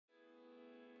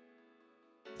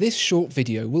This short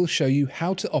video will show you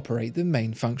how to operate the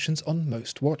main functions on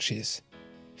most watches.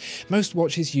 Most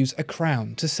watches use a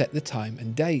crown to set the time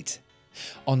and date.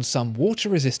 On some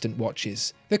water-resistant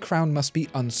watches, the crown must be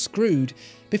unscrewed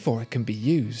before it can be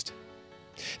used.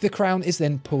 The crown is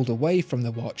then pulled away from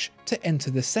the watch to enter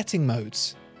the setting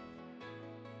modes.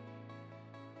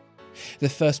 The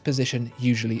first position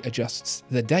usually adjusts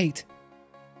the date,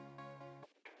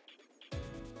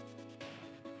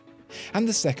 and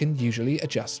the second usually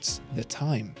adjusts the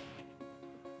time.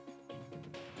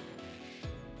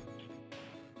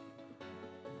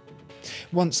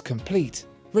 Once complete,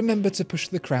 remember to push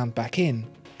the crown back in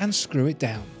and screw it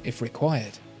down if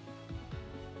required.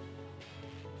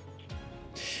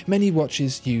 Many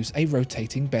watches use a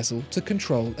rotating bezel to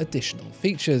control additional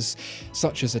features,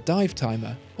 such as a dive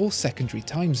timer or secondary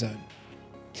time zone.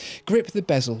 Grip the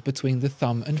bezel between the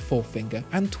thumb and forefinger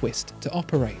and twist to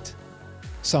operate.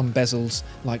 Some bezels,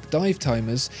 like dive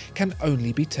timers, can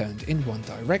only be turned in one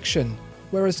direction,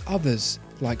 whereas others,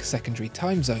 like secondary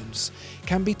time zones,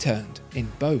 can be turned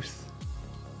in both.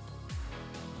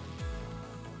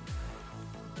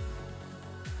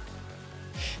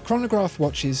 Chronograph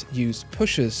watches use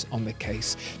pushers on the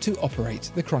case to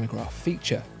operate the chronograph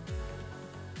feature.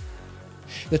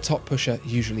 The top pusher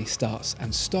usually starts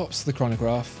and stops the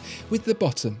chronograph, with the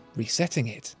bottom resetting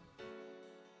it.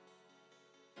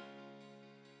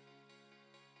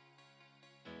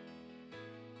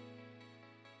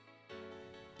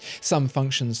 Some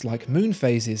functions like moon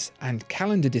phases and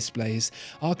calendar displays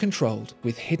are controlled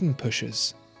with hidden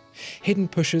pushers. Hidden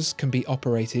pushers can be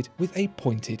operated with a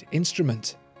pointed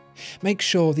instrument. Make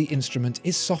sure the instrument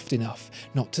is soft enough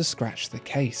not to scratch the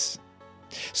case.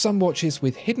 Some watches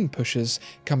with hidden pushers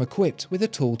come equipped with a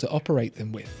tool to operate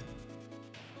them with.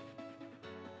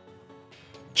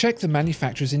 Check the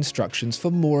manufacturer's instructions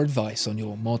for more advice on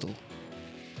your model.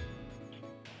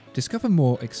 Discover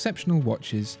more exceptional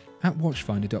watches at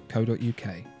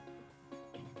watchfinder.co.uk.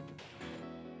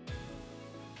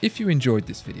 If you enjoyed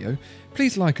this video,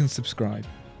 please like and subscribe.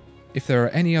 If there are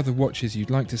any other watches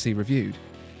you'd like to see reviewed,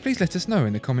 please let us know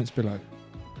in the comments below.